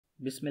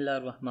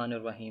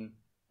Bismillahirrahmanirrahim.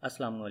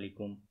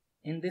 Assalam-o-Alaikum.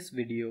 In this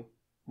video,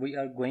 we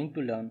are going to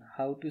learn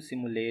how to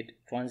simulate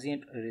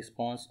transient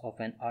response of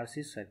an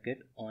RC circuit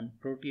on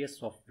Proteus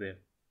software.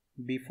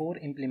 Before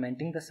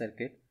implementing the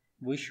circuit,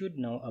 we should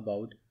know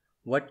about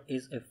what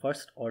is a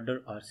first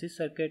order RC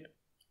circuit,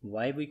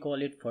 why we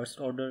call it first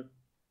order,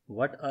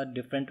 what are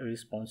different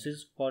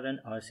responses for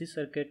an RC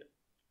circuit,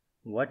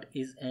 what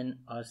is an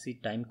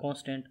RC time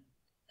constant,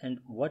 and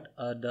what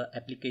are the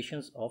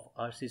applications of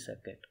RC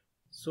circuit.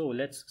 So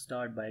let's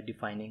start by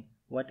defining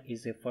what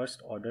is a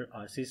first order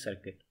RC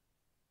circuit.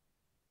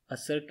 A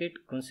circuit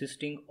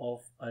consisting of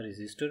a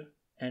resistor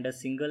and a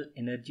single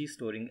energy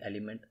storing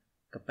element,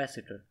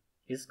 capacitor,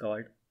 is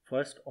called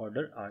first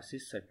order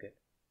RC circuit.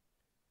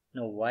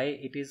 Now why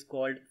it is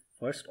called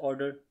first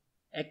order?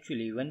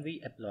 Actually, when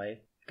we apply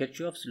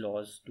Kirchhoff's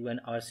laws to an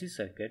RC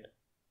circuit,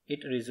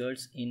 it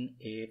results in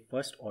a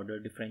first order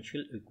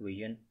differential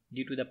equation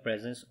due to the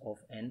presence of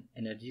an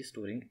energy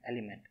storing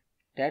element.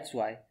 That's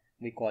why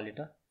we call it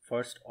a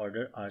first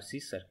order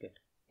RC circuit.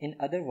 In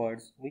other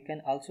words, we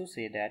can also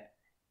say that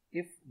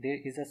if there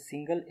is a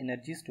single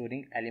energy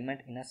storing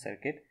element in a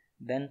circuit,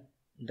 then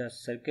the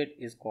circuit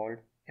is called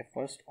a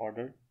first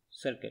order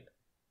circuit.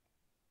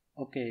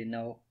 Okay,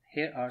 now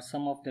here are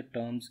some of the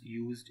terms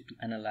used to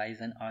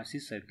analyze an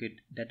RC circuit,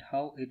 that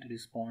how it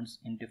responds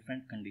in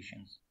different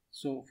conditions.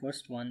 So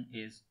first one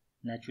is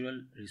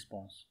natural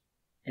response.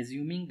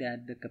 Assuming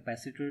that the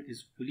capacitor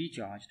is fully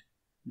charged,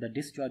 the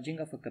discharging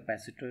of a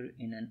capacitor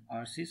in an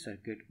RC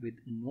circuit with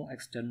no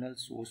external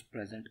source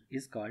present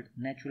is called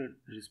natural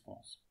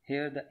response.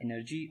 Here the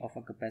energy of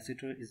a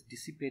capacitor is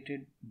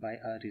dissipated by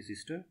a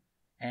resistor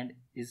and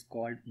is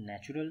called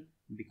natural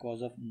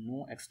because of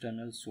no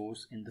external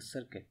source in the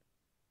circuit.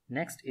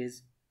 Next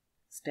is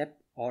step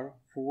or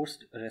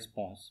forced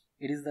response.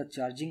 It is the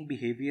charging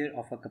behavior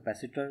of a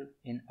capacitor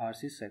in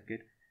RC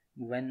circuit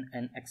when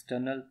an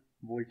external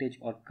voltage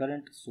or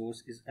current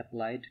source is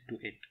applied to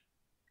it.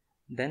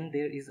 Then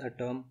there is a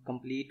term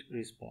complete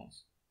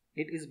response.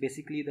 It is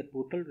basically the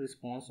total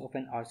response of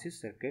an RC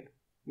circuit,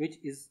 which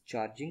is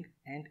charging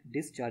and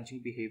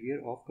discharging behavior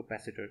of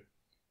capacitor.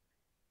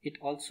 It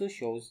also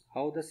shows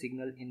how the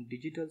signal in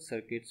digital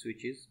circuit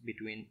switches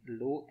between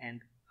low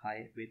and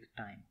high with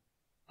time.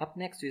 Up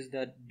next is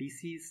the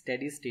DC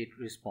steady state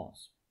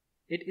response.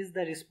 It is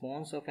the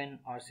response of an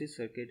RC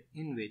circuit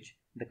in which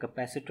the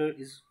capacitor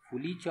is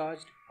fully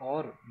charged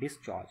or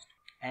discharged,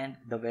 and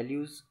the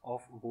values of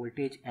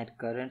voltage and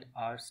current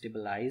are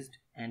stabilized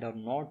and are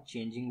not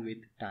changing with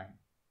time.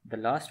 The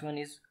last one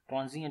is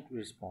transient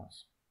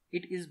response.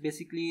 It is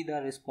basically the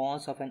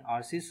response of an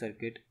RC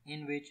circuit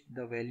in which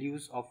the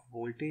values of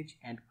voltage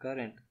and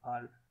current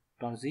are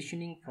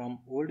transitioning from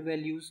old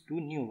values to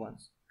new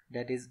ones,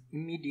 that is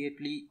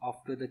immediately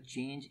after the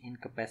change in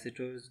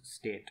capacitor's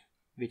state,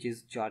 which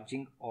is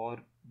charging or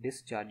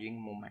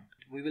discharging moment.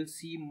 We will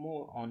see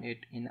more on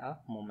it in a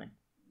moment.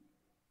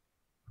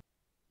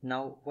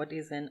 Now, what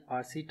is an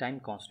RC time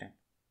constant?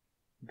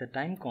 The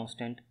time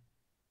constant,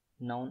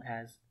 known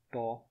as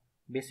tau,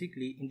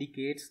 basically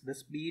indicates the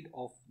speed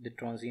of the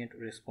transient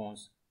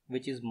response,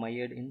 which is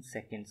measured in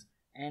seconds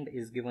and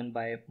is given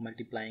by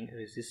multiplying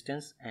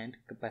resistance and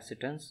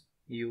capacitance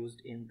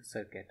used in the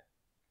circuit.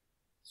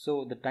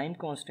 So the time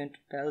constant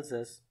tells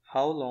us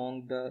how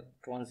long the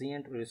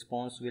transient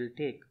response will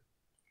take.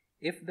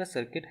 If the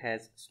circuit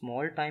has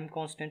small time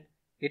constant,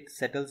 it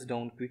settles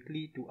down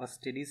quickly to a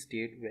steady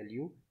state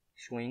value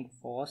showing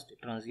fast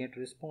transient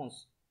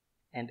response,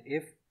 and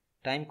if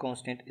time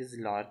constant is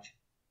large,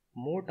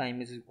 more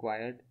time is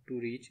required to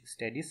reach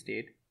steady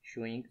state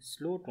showing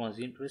slow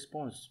transient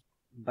response.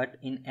 But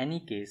in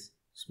any case,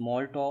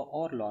 small tau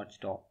or large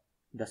tau,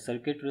 the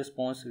circuit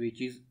response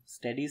reaches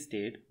steady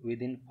state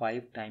within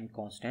 5 time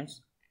constants,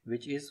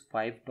 which is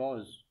 5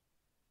 taus.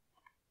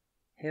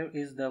 Here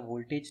is the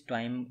voltage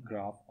time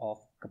graph of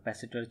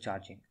capacitor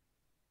charging.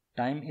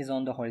 Time is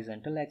on the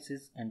horizontal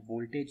axis and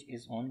voltage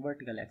is on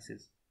vertical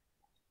axis.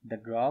 The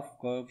graph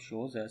curve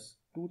shows us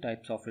two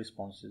types of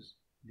responses: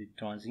 the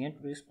transient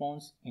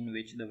response, in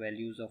which the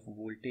values of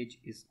voltage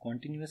is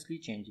continuously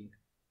changing,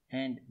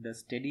 and the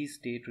steady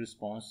state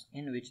response,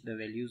 in which the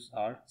values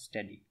are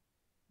steady.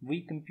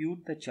 We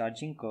compute the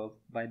charging curve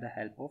by the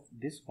help of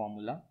this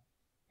formula,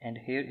 and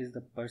here is the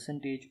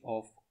percentage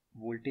of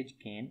voltage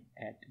gain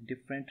at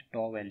different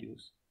tau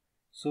values.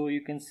 So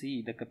you can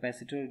see the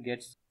capacitor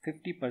gets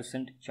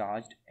 50%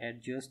 charged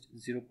at just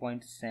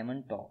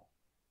 0.7 tau.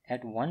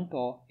 At 1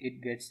 tau,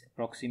 it gets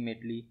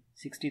approximately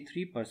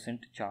 63%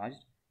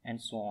 charged, and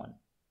so on.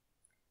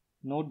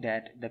 Note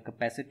that the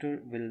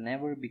capacitor will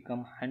never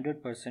become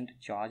 100%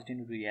 charged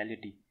in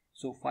reality,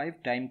 so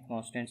 5 time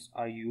constants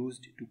are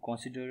used to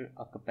consider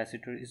a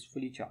capacitor is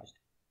fully charged.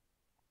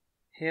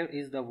 Here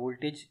is the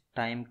voltage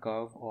time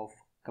curve of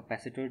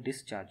capacitor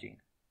discharging.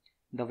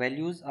 The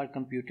values are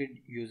computed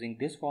using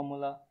this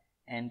formula,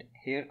 and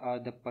here are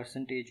the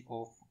percentage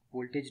of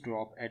voltage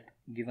drop at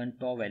given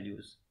tau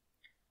values.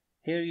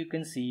 Here you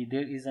can see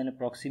there is an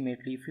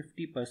approximately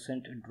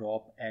 50%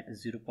 drop at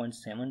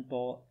 0.7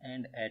 tau,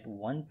 and at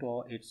 1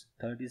 tau it's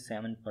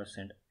 37%,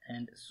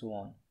 and so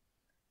on.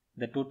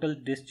 the total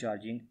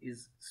discharging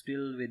is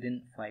still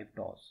within 5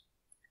 tau.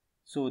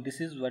 So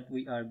this is what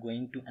we are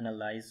going to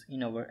analyze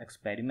in our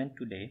experiment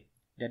today,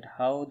 that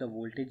how the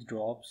voltage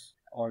drops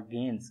or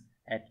gains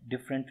at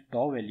different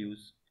tau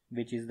values,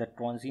 which is the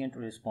transient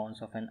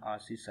response of an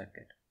RC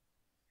circuit.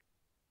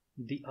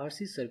 The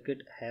RC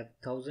circuit have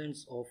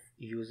thousands of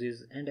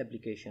uses and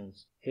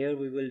applications. Here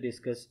we will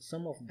discuss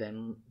some of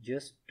them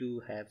just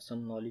to have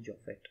some knowledge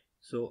of it.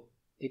 So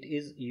it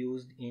is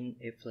used in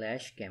a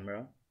flash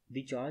camera.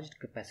 The charged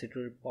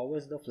capacitor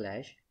powers the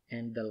flash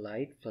and the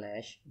light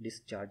flash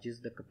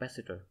discharges the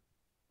capacitor.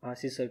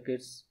 RC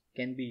circuits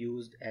can be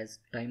used as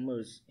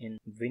timers in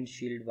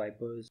windshield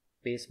wipers,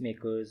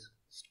 pacemakers,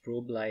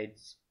 strobe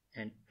lights,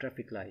 and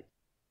traffic lights.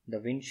 The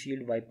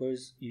windshield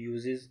wipers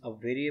uses a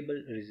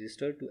variable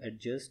resistor to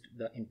adjust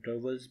the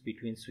intervals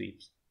between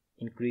sweeps.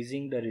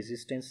 Increasing the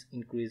resistance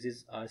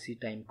increases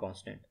RC time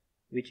constant,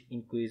 which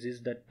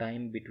increases the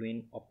time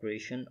between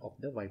operation of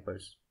the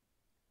wipers.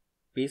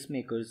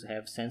 Pacemakers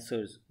have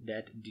sensors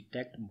that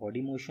detect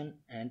body motion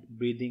and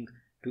breathing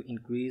to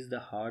increase the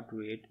heart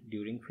rate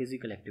during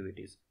physical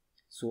activities.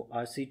 So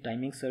RC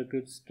timing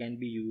circuits can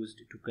be used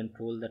to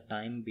control the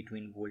time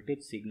between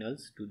voltage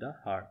signals to the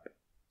heart.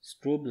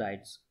 Strobe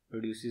lights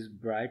produces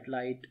bright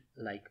light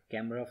like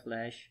camera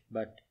flash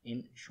but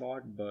in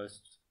short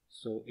bursts,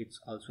 so it's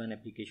also an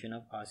application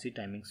of RC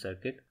timing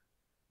circuit.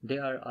 They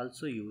are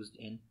also used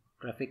in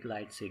traffic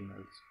light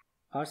signals.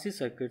 RC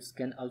circuits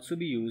can also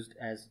be used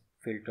as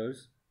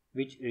filters,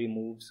 which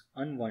removes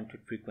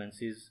unwanted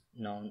frequencies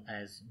known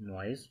as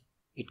noise.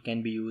 It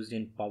can be used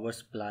in power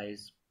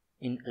supplies.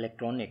 In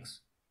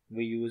electronics,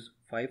 we use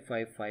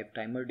 555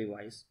 timer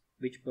device,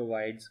 which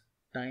provides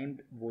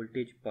timed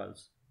voltage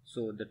pulse.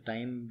 So the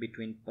time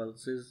between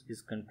pulses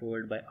is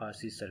controlled by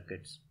RC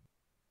circuits.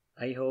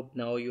 I hope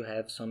now you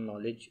have some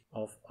knowledge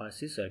of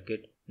RC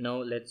circuit. Now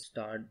let's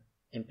start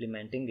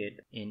implementing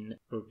it in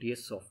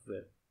Proteus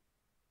software.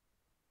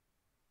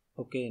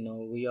 Okay, now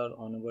we are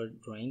on our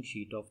drawing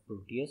sheet of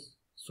Proteus.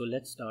 So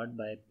let's start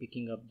by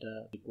picking up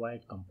the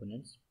required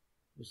components.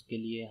 उसके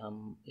लिए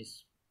हम इस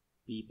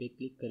P पे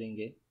click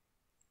करेंगे,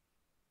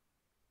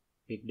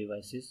 pick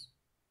devices.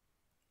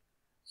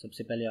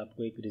 सबसे पहले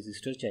आपको एक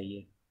रजिस्टर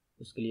चाहिए,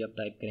 उसके लिए आप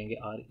टाइप करेंगे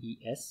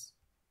RES.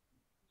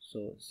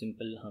 सो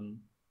सिंपल हम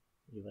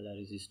ये वाला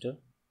रजिस्टर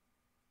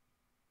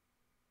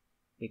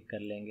पिक कर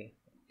लेंगे.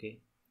 ओके,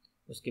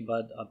 उसके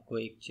बाद आपको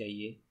एक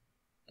चाहिए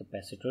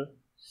कैपेसिटर,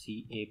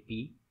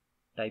 CAP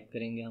टाइप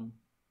करेंगे हम,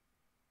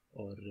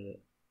 और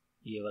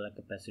ये वाला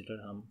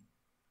कैपेसिटर हम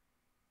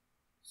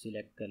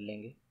सिलेक्ट कर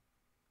लेंगे.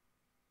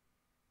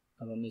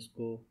 अब हम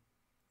इसको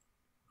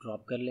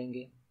ड्रॉप कर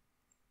लेंगे,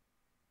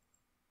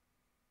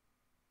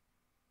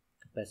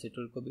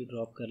 कैपेसिटर को भी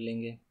ड्रॉप कर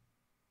लेंगे.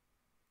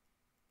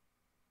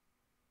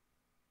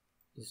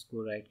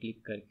 इसको राइट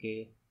क्लिक करके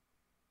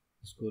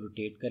इसको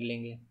रोटेट कर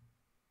लेंगे.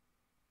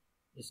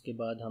 इसके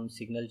बाद हम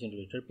सिग्नल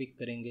जनरेटर पिक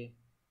करेंगे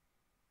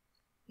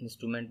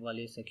इंस्ट्रूमेंट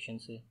वाले सेक्शन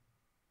से.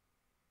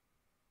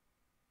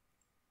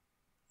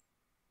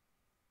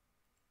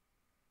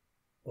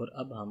 और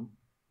अब हम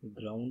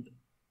ग्राउंड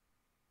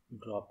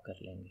ड्रॉप कर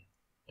लेंगे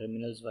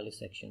टर्मिनल्स वाले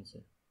सेक्शन से.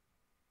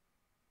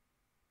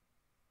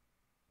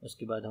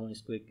 उसके बाद हम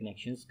इसको एक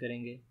कनेक्शंस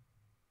करेंगे.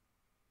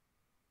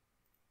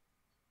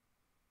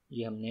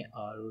 ये हमने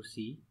R और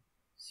C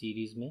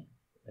सीरीज़ में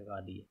लगा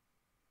दिए.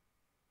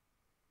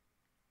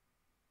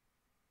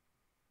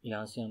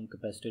 यहाँ से हम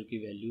कैपेसिटर की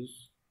वैल्यूज़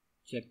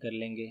चेक कर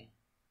लेंगे.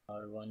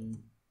 R1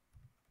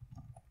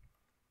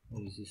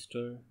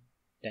 रजिस्टर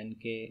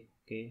 10K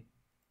के.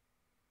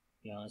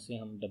 यहाँ से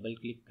हम डबल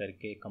क्लिक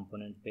करके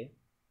कंपोनेंट पे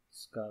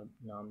इसका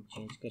नाम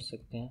चेंज कर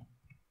सकते हैं.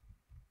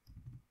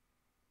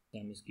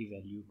 हम इसकी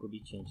वैल्यू को भी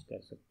चेंज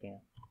कर सकते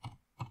हैं.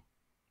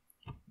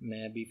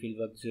 मैं अभी फिल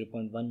वक्त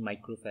 0.1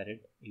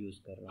 माइक्रोफैरेड यूज़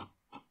कर रहा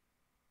हूँ.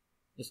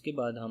 इसके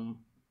बाद हम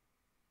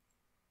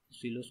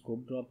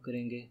ऑसिलोस्कोप ड्रॉप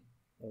करेंगे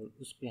और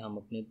उस पे हम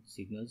अपने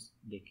सिग्नल्स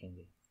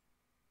देखेंगे.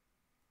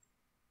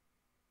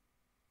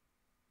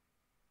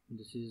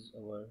 This is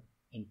our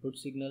input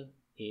signal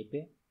A पे,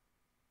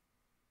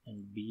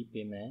 एंड B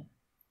पे मैं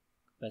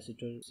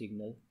कैपेसिटर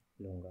सिग्नल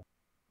लूँगा.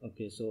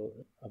 ओके,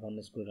 सो अब हम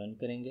इसको रन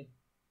करेंगे.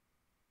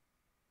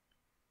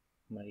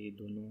 हमारी ये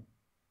दोनों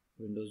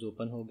विंडोज़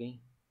ओपन हो गई.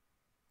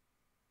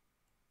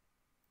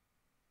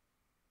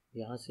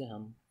 यहाँ से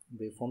हम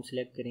वेवफॉर्म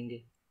सिलेक्ट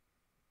करेंगे,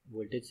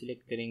 वोल्टेज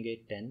सिलेक्ट करेंगे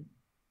 10.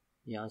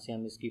 यहाँ से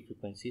हम इसकी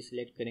फ्रीक्वेंसी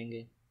सिलेक्ट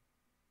करेंगे,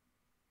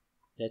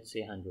 लेट्स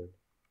से 100.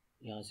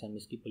 यहाँ से हम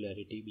इसकी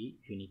पोलैरिटी भी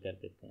यूनिक कर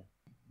देते हैं.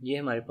 ये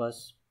हमारे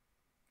पास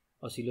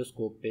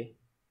ऑसिलोस्कोप पे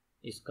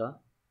इसका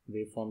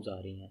वेवफॉर्म्स आ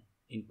रही हैं.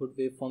 इनपुट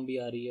वेवफॉर्म भी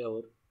आ रही है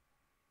और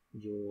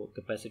जो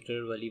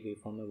कैपेसिटर वाली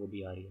वेवफॉर्म है वो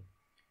भी आ रही है.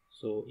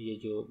 सो ये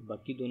जो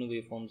बाकी दोनों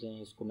वेवफॉर्म्स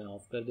हैं इसको मैं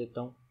ऑफ़ कर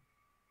देता हूँ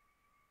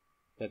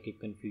ताकि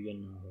कन्फ्यूजन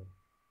ना हो.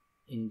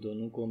 इन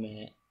दोनों को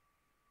मैं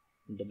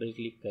डबल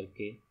क्लिक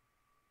करके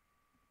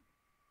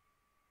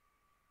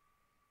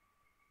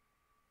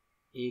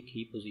एक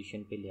ही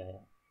पोजीशन पे ले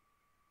आया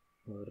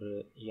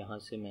और यहाँ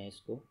से मैं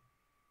इसको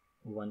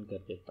 1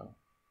 कर देता हूँ.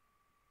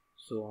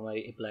 सो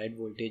हमारी अप्लाइड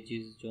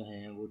वोल्टेजेस जो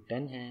हैं वो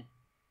 10 हैं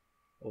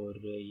और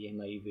ये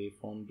हमारी वेव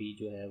फॉर्म भी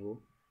जो है वो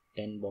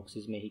 10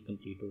 बॉक्सेस में ही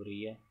कंप्लीट हो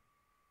रही है।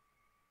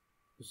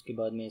 उसके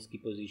बाद मैं इसकी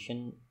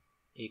पोजीशन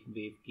एक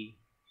वेव की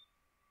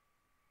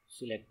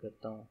सिलेक्ट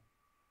करता हूँ।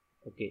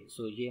 ओके,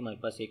 सो ये हमारे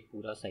पास एक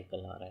पूरा साइकिल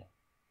आ रहा है।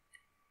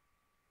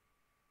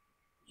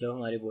 जब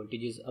हमारे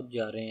वोल्टेजेस अप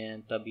जा रहे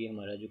हैं तब ये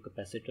हमारा जो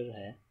कैपेसिटर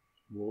है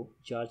वो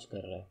चार्ज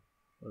कर रहा है,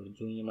 और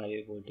जो ही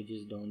हमारे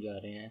वोल्टेजेस डाउन जा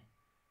रहे हैं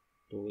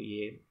तो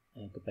ये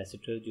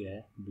कैपेसिटर जो है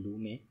ब्लू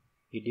में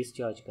ये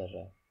डिस्चार्ज कर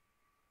रहा है।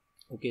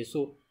 ओके,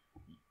 सो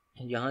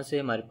यहाँ से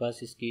हमारे पास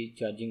इसकी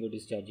चार्जिंग और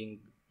डिस्चार्जिंग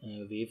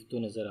वेव तो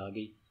नज़र आ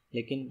गई,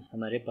 लेकिन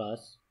हमारे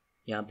पास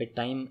यहाँ पे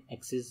टाइम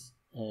एक्सिस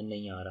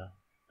नहीं आ रहा।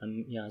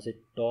 हम यहाँ से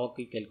टॉ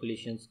की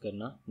कैलकुलेशंस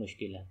करना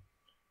मुश्किल है।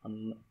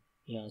 हम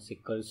यहाँ से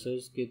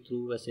कर्सर्स के थ्रू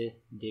वैसे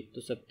देख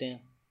तो सकते हैं,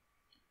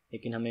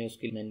 लेकिन हमें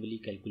उसके मैन्युअली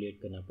कैलकुलेट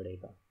करना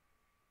पड़ेगा।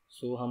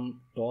 सो हम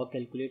टॉ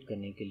कैलकुलेट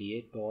करने के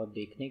लिए, टॉ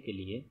देखने के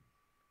लिए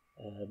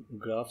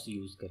ग्राफ्स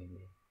यूज़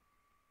करेंगे।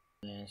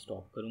 मैं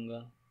स्टॉप करूँगा।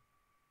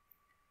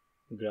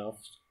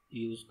 ग्राफ्स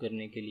यूज़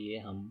करने के लिए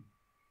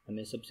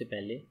हमें सबसे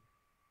पहले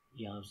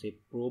यहाँ से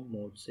प्रोब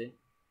मोड से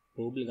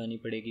प्रोब लगानी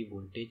पड़ेगी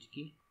वोल्टेज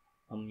की।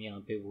 हम यहाँ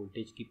पे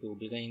वोल्टेज की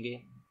प्रोब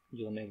लगाएंगे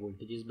जो हमें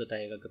वोल्टेजेस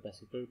बताएगा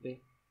कैपेसिटर पे,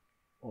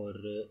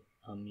 और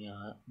हम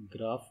यहाँ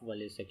ग्राफ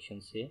वाले सेक्शन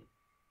से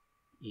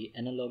ये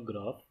एनालॉग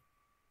ग्राफ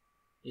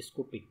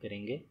इसको पिक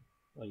करेंगे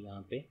और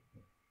यहाँ पे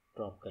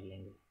ड्रॉप कर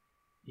लेंगे।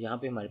 यहाँ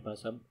पे हमारे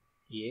पास अब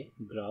ये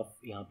ग्राफ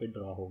यहाँ पे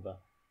ड्रॉ होगा।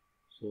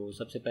 सो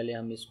सबसे पहले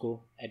हम इसको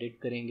एडिट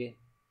करेंगे।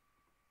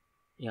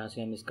 यहाँ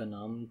से हम इसका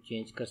नाम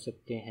चेंज कर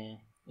सकते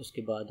हैं।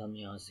 उसके बाद हम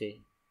यहाँ से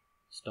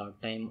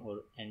स्टार्ट टाइम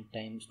और एंड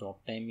टाइम,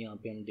 स्टॉप टाइम यहाँ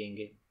पे हम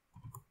देंगे,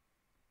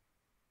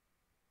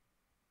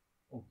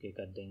 ओके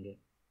कर देंगे।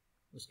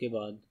 उसके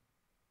बाद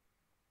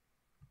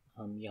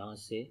हम यहाँ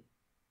से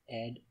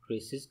ऐड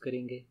ट्रेसेस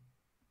करेंगे।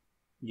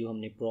 जो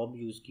हमने प्रॉब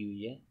यूज़ की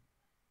हुई है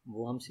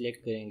वो हम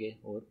सिलेक्ट करेंगे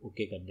और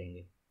ओके कर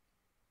देंगे।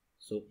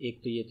 सो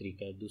एक तो ये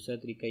तरीका है। दूसरा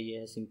तरीका ये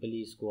है,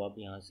 सिंपली इसको आप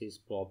यहाँ से इस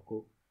प्रॉब को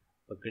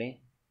पकड़ें,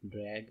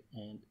 ड्रैग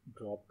एंड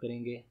ड्रॉप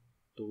करेंगे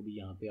तो भी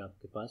यहाँ पे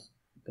आपके पास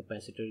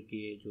कैपेसिटर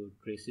के जो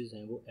ट्रेसेस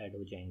हैं वो ऐड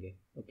हो जाएंगे।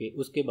 ओके,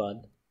 उसके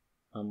बाद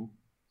हम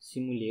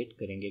सिमुलेट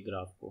करेंगे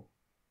ग्राफ को।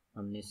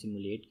 हमने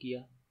सिमुलेट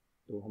किया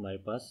तो हमारे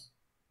पास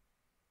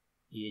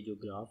ये जो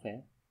ग्राफ है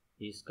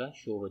ये इसका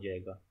शो हो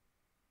जाएगा।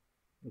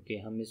 ओके,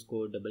 हम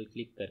इसको डबल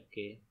क्लिक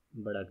करके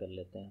बड़ा कर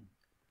लेते हैं।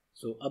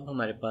 सो अब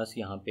हमारे पास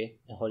यहाँ पे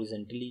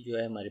हॉरिजेंटली जो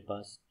है हमारे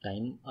पास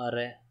टाइम आ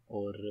रहा है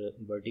और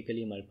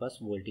वर्टिकली हमारे पास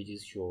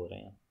वोल्टेजेस शो हो रहे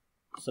हैं।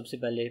 सबसे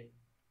पहले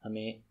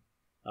हमें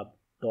अब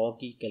टॉ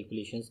की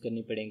कैलकुलेशंस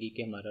करनी पड़ेंगी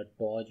कि हमारा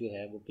टॉ जो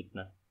है वो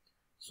कितना।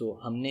 सो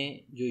हमने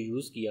जो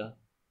यूज़ किया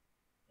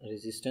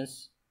रेजिस्टेंस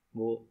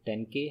वो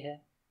 10K है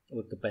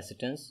और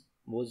कैपेसिटेंस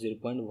वो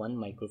 0.1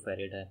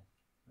 माइक्रोफैरेड है।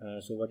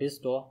 So what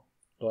is toe?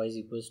 Toe is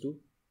equals to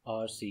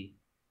RC,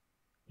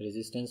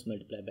 resistance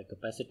multiplied by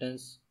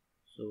capacitance,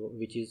 so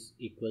which is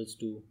equals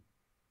to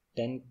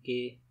 10K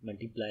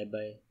multiplied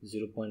by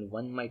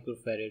 0.1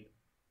 microfarad,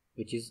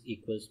 which is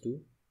equals to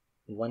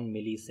 1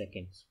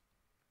 milliseconds.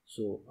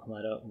 So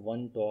हमारा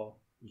 1 टॉ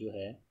जो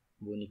है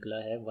वो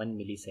निकला है 1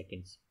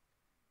 milliseconds.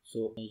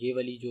 सो ये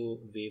वाली जो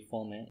वेव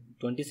फॉर्म है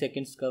 20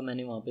 सेकेंड्स का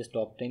मैंने वहाँ पे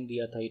स्टॉप टाइम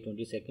दिया था, ये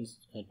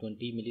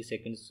 20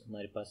 मिलीसेकेंड्स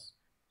हमारे पास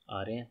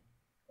आ रहे हैं,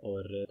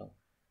 और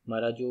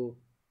हमारा जो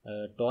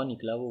टॉ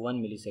निकला वो 1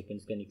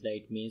 मिलीसेकेंड्स का निकला।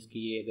 इट मीन्स कि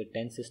ये अगर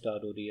 10 से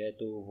स्टार्ट हो रही है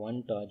तो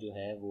 1 टॉ जो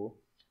है वो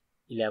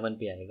 11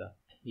 पे आएगा।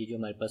 ये जो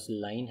हमारे पास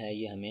लाइन है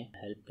ये हमें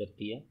हेल्प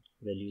करती है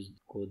वैल्यूज़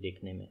को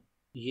देखने में।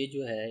 ये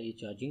जो है ये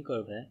चार्जिंग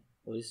कर्व है,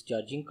 और इस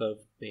चार्जिंग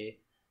कर्व पे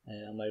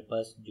हमारे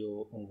पास जो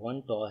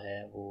 1 टॉ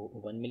है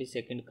वो 1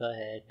 मिलीसेकेंड का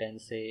है, 10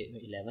 से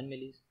 11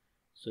 मिली।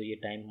 सो ये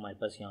टाइम हमारे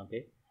पास यहाँ पे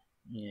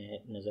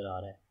नज़र आ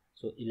रहा है।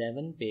 सो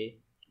 11 पे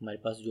हमारे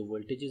पास जो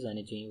वोल्टेजेस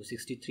आने चाहिए वो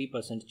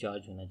 63%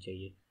 चार्ज होना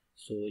चाहिए।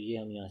 सो ये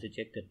हम यहाँ से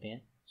चेक करते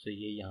हैं। सो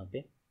ये यहाँ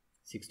पे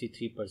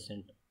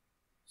 63%,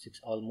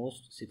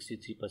 ऑलमोस्ट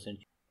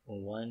 63%,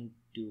 1,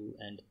 2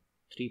 एंड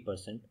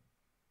 3%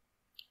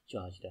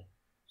 चार्ज है।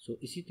 सो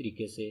इसी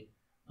तरीके से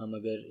हम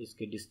अगर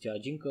इसके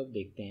डिस्चार्जिंग कर्व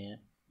देखते हैं,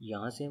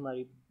 यहाँ से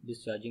हमारी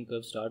डिस्चार्जिंग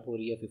कर्व स्टार्ट हो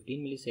रही है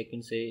 15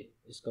 मिलीसेकंड से।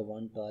 इसका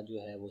 1 टॉ जो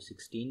है वो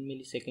 16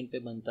 मिलीसेकंड पे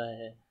बनता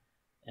है,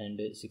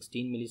 एंड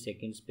 16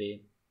 मिलीसेकंड्स पे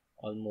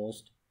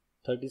ऑलमोस्ट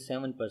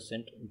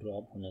 37%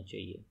 ड्रॉप होना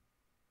चाहिए।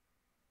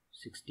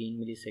 16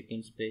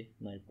 मिलीसेकंड्स पे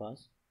हमारे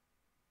पास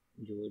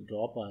जो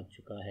ड्रॉप आ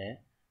चुका है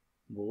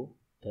वो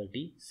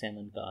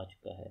 37 का आ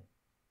चुका है।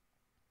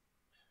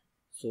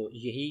 सो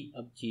यही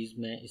अब चीज़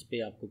मैं इस पे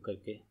आपको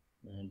करके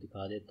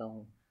दिखा देता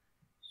हूँ।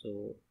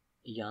 सो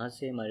यहाँ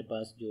से हमारे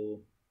पास जो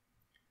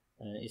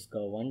इसका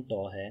 1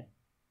 टॉ है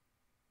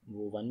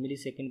वो 1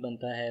 मिलीसेकंड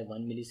बनता है।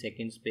 1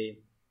 मिलीसेकंड्स पे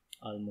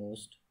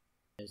ऑलमोस्ट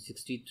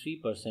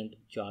 63%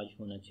 चार्ज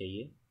होना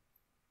चाहिए।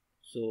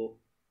 सो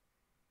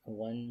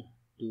 1,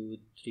 2,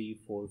 3,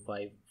 4,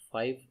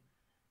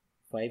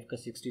 5 का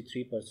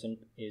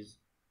 63% is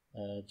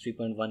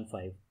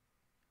 3.15।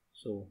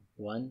 So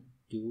 1,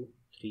 2,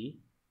 3,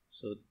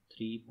 so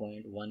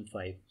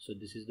 3.15, so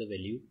this is the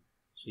value.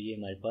 सो ये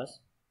हमारे पास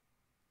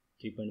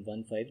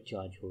 3.15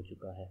 चार्ज हो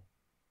चुका है।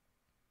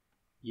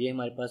 ये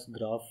हमारे पास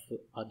ग्राफ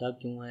आधा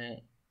क्यों है,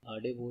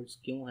 आधे वोल्ट्स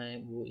क्यों हैं,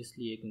 वो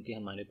इसलिए क्योंकि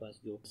हमारे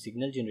पास जो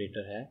सिग्नल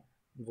जनरेटर है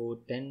वो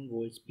 10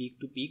 वोल्ट्स पीक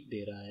टू पीक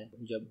दे रहा है।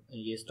 जब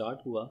ये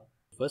स्टार्ट हुआ,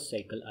 फर्स्ट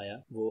साइकिल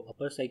आया, वो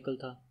अपर साइकिल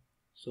था,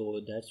 सो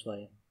दैट्स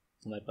वाई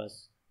हमारे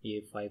पास ये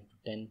 5 to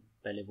 10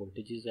 पहले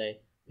वोल्टेजेस आए।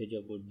 फिर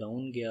जब वो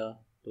डाउन गया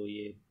तो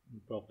ये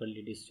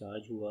प्रॉपरली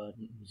डिस्चार्ज हुआ,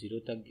 0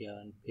 तक गया,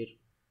 फिर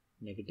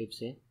नेगेटिव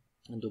से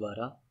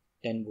दोबारा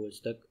 10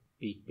 वोल्ट्स तक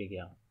पीक पे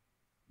गया।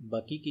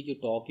 बाकी की जो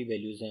टॉ की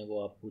वैल्यूज़ हैं वो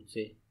आप खुद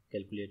से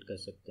कैलकुलेट कर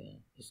सकते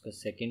हैं। इसका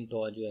सेकंड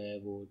टॉ जो है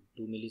वो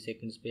 2 मिली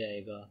सेकेंड्स पे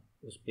आएगा,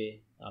 उस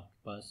पर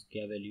आपके पास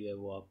क्या वैल्यू है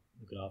वो आप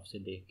ग्राफ से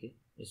देख के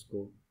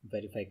इसको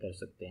वेरीफाई कर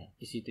सकते हैं।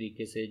 इसी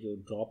तरीके से जो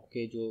ड्रॉप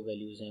के जो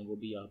वैल्यूज़ हैं वो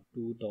भी आप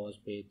 2 टॉस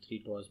पे 3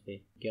 टॉस पे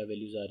क्या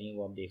वैल्यूज़ आ रही हैं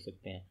वो आप देख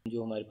सकते हैं।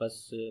 जो हमारे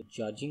पास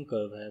चार्जिंग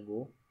कर्व है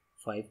वो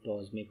 5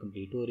 टॉस में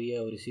कंप्लीट हो रही है,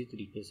 और इसी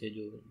तरीके से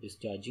जो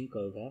डिस्चार्जिंग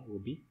कर्व है वो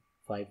भी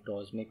 5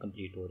 टॉस में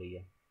कंप्लीट हो रही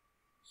है।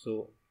 सो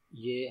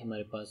ये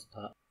हमारे पास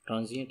था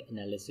transient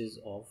analysis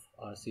of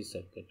RC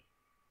circuit.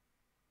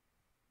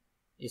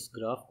 इस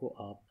ग्राफ को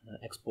आप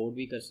एक्सपोर्ट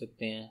भी कर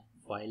सकते हैं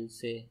फाइल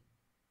से,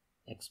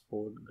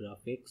 एक्सपोर्ट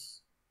ग्राफिक्स,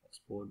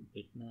 एक्सपोर्ट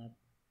बिटमैप,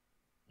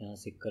 यहाँ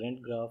से करंट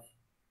ग्राफ।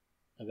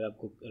 अगर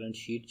आपको करंट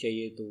शीट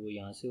चाहिए तो वो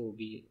यहाँ से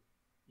होगी,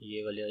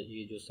 ये वाला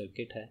ये जो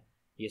सर्किट है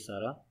ये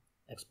सारा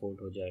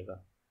एक्सपोर्ट हो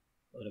जाएगा।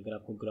 और अगर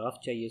आपको ग्राफ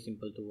चाहिए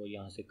सिंपल तो वो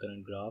यहाँ से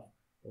करंट ग्राफ,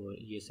 और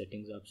ये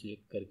सेटिंग्स आप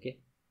सिलेक्ट करके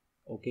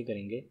ओके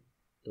करेंगे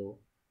तो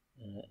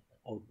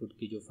आउटपुट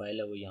की जो फाइल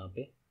है वो यहाँ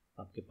पे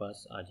आपके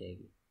पास आ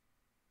जाएगी।